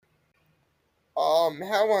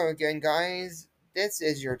Hello again, guys. This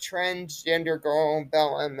is your transgender girl,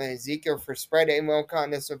 Bella Ezekiel for Spread a Little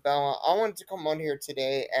Kindness with Bella. I wanted to come on here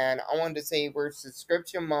today and I wanted to say we're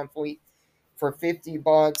subscription monthly for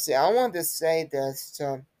 $50. And I wanted to say this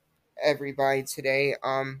to everybody today.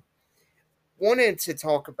 Wanted to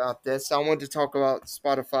talk about this. I wanted to talk about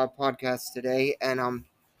Spotify podcasts today and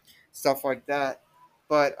stuff like that.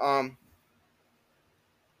 But I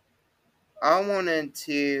wanted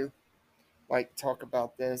to talk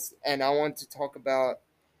about this and I want to talk about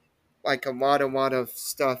a lot of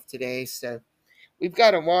stuff today. So we've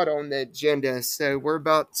got a lot on the agenda. So we're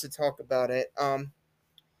about to talk about it.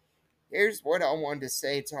 Here's what I wanted to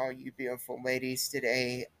say to all you beautiful ladies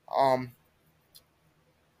today.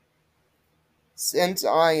 Since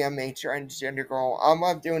I am a transgender girl, I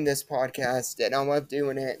love doing this podcast and I love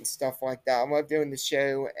doing it and stuff like that. I love doing the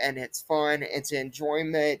show and it's fun. It's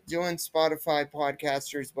enjoyment doing Spotify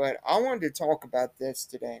podcasters. But I wanted to talk about this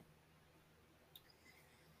today.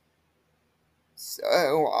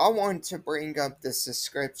 So I want to bring up the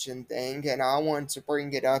subscription thing, and I want to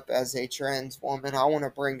bring it up as a trans woman. I want to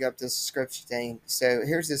bring up the subscription thing. So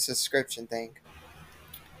here's the subscription thing.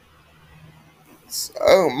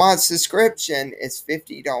 So my subscription is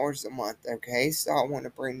 $50 a month. Okay, so I want to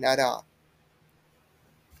bring that up.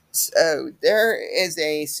 So there is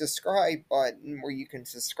a subscribe button where you can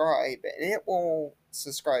subscribe, and it will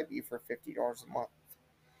subscribe you for $50 a month.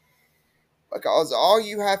 Because all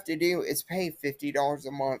you have to do is pay $50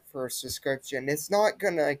 a month for a subscription. It's not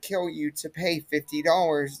going to kill you to pay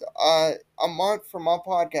 $50 a month for my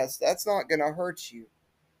podcast. That's not going to hurt you.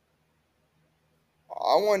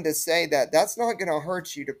 I wanted to say that that's not going to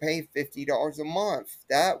hurt you to pay $50 a month.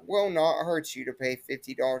 That will not hurt you to pay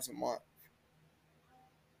 $50 a month.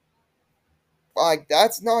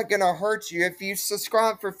 That's not going to hurt you if you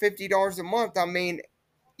subscribe for $50 a month. I mean,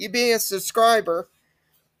 you being a subscriber,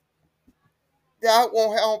 that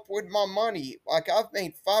will help with my money. I've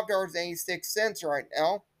made $5.86 right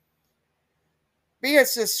now. Be a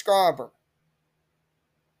subscriber.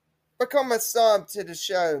 Become a sub to the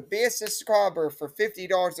show. Be a subscriber for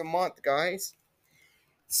 $50 a month, guys.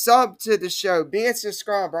 Sub to the show. Be a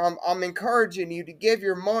subscriber. I'm encouraging you to give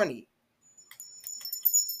your money.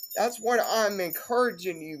 That's what I'm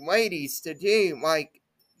encouraging you ladies to do.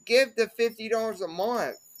 Give the $50 a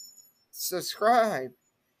month. Subscribe.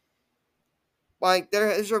 There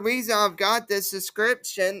is a reason I've got this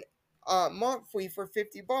subscription monthly for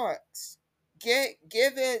 $50.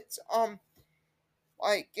 Give it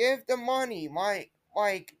give the money,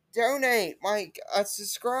 donate,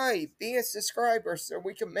 subscribe, be a subscriber so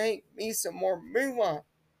we can make me some more moolah.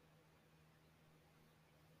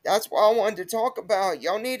 That's what I wanted to talk about.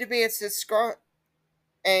 Y'all need to be a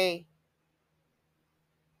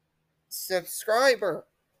subscriber.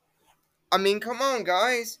 I mean, come on,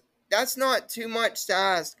 guys. That's not too much to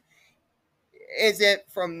ask. Is it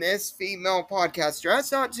from this female podcaster?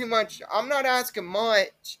 That's not too much. I'm not asking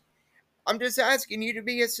much. I'm just asking you to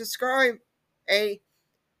be a subscriber,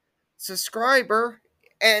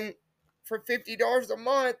 and for $50 a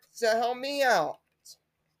month to help me out.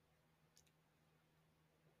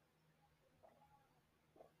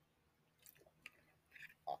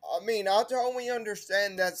 I mean, I totally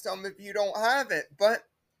understand that some of you don't have it, but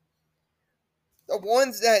the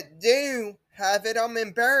ones that do have it, I'm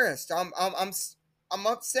embarrassed. I'm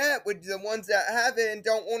upset with the ones that have it and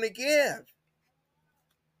don't want to give.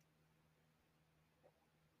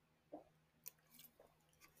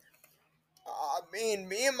 I mean,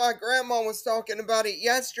 me and my grandma was talking about it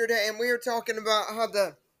yesterday, and we were talking about how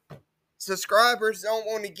the subscribers don't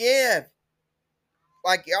want to give.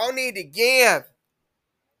 Y'all need to give.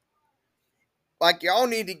 Y'all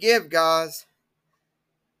need to give, guys.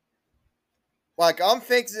 I'm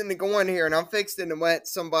fixing to go in here and I'm fixing to let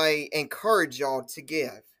somebody encourage y'all to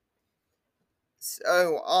give.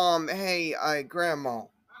 So, hey, Grandma.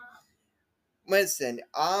 Listen,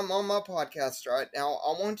 I'm on my podcast right now.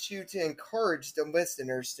 I want you to encourage the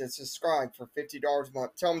listeners to subscribe for $50 a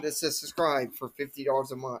month. Tell them to subscribe for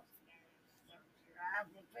 $50 a month.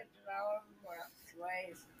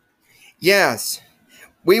 Yes.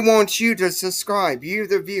 We want you to subscribe, you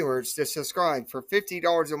the viewers, to subscribe for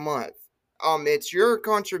 $50 a month. It's your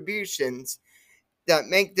contributions that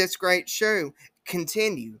make this great show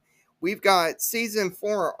continue. We've got season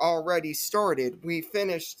 4 already started. We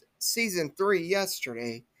finished season 3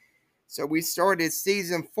 yesterday. So we started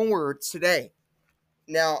season 4 today.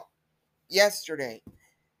 Now, yesterday.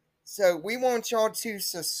 So we want y'all to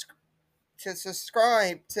subscribe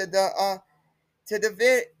to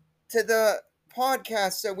the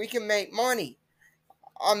podcast so we can make money.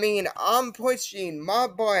 I mean, I'm pushing my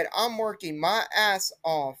butt. I'm working my ass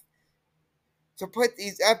off to put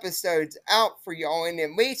these episodes out for y'all, and the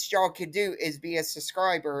least y'all could do is be a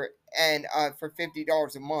subscriber and for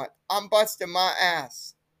 $50 a month. I'm busting my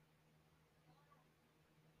ass.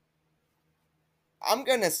 I'm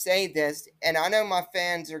gonna say this, and I know my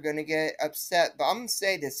fans are gonna get upset, but I'm gonna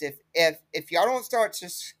say this: if y'all don't start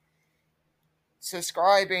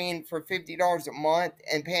subscribing for $50 a month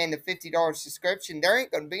and paying the $50 subscription, there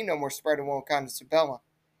ain't gonna be no more spreading one kind of Sabella.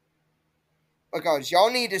 Because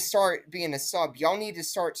y'all need to start being a sub. Y'all need to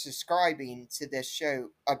start subscribing to this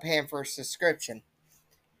show, paying for a subscription.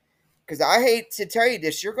 Because I hate to tell you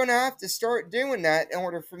this, you're gonna have to start doing that in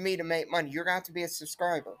order for me to make money. You're gonna have to be a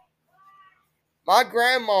subscriber. My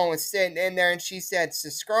grandma was sitting in there and she said,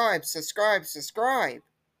 subscribe, subscribe, subscribe.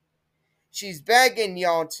 She's begging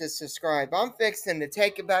y'all to subscribe. I'm fixing to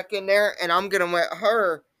take it back in there and I'm going to let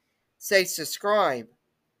her say subscribe.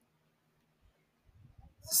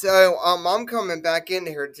 So, I'm coming back in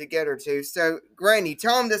here to get her to. So, Granny,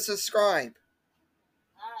 tell them to subscribe.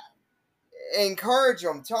 Encourage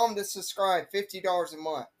them. Tell them to subscribe. $50 a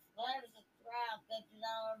month.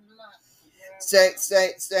 Say,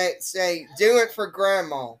 do it for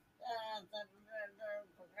Grandma.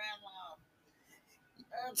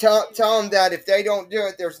 Tell them that if they don't do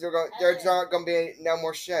it, there's not going to be no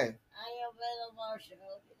more show.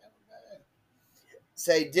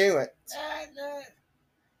 Say, do it.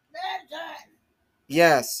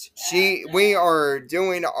 Yes, we are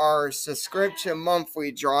doing our subscription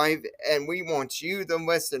monthly drive, and we want you, the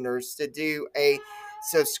listeners, to do a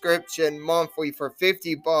subscription monthly for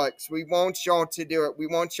 $50. We want y'all to do it. We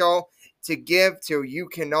want y'all to give till you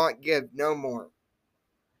cannot give no more.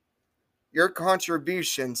 Your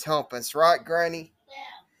contributions help us, right, Granny?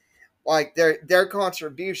 Like their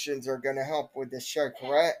contributions are gonna help with this show,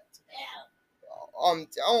 correct? I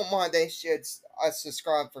don't mind. They should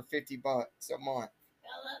subscribe for $50 a month.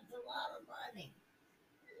 That's a lot of money.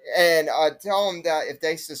 And tell them that if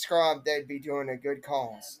they subscribe, they'd be doing a good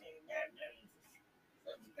cause.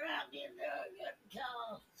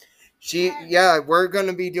 We're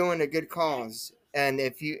gonna be doing a good cause, and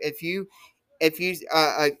if you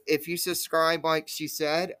subscribe, like she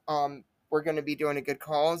said, we're gonna be doing a good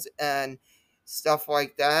cause and stuff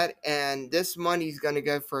like that, and this money's gonna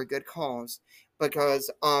go for a good cause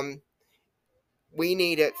because we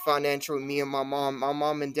need it financially. Me and my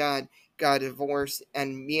mom and dad got a divorce,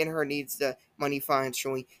 and me and her needs the money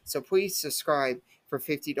financially. So please subscribe for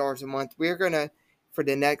 $50 a month. We're gonna, for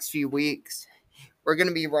the next few weeks, we're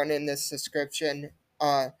gonna be running this subscription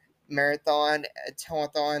marathon,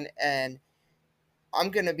 telethon, and I'm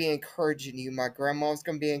gonna be encouraging you. My grandma's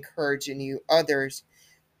gonna be encouraging you. Others,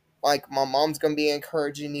 like my mom's gonna be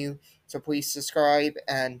encouraging you. So please subscribe,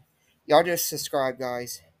 and y'all just subscribe,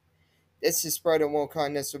 guys. This is Spreading World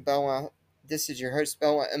Kindness with Bella. This is your host,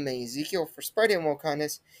 Bella and me, Ezekiel, for Spreading World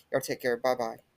Kindness. Y'all take care. Bye-bye.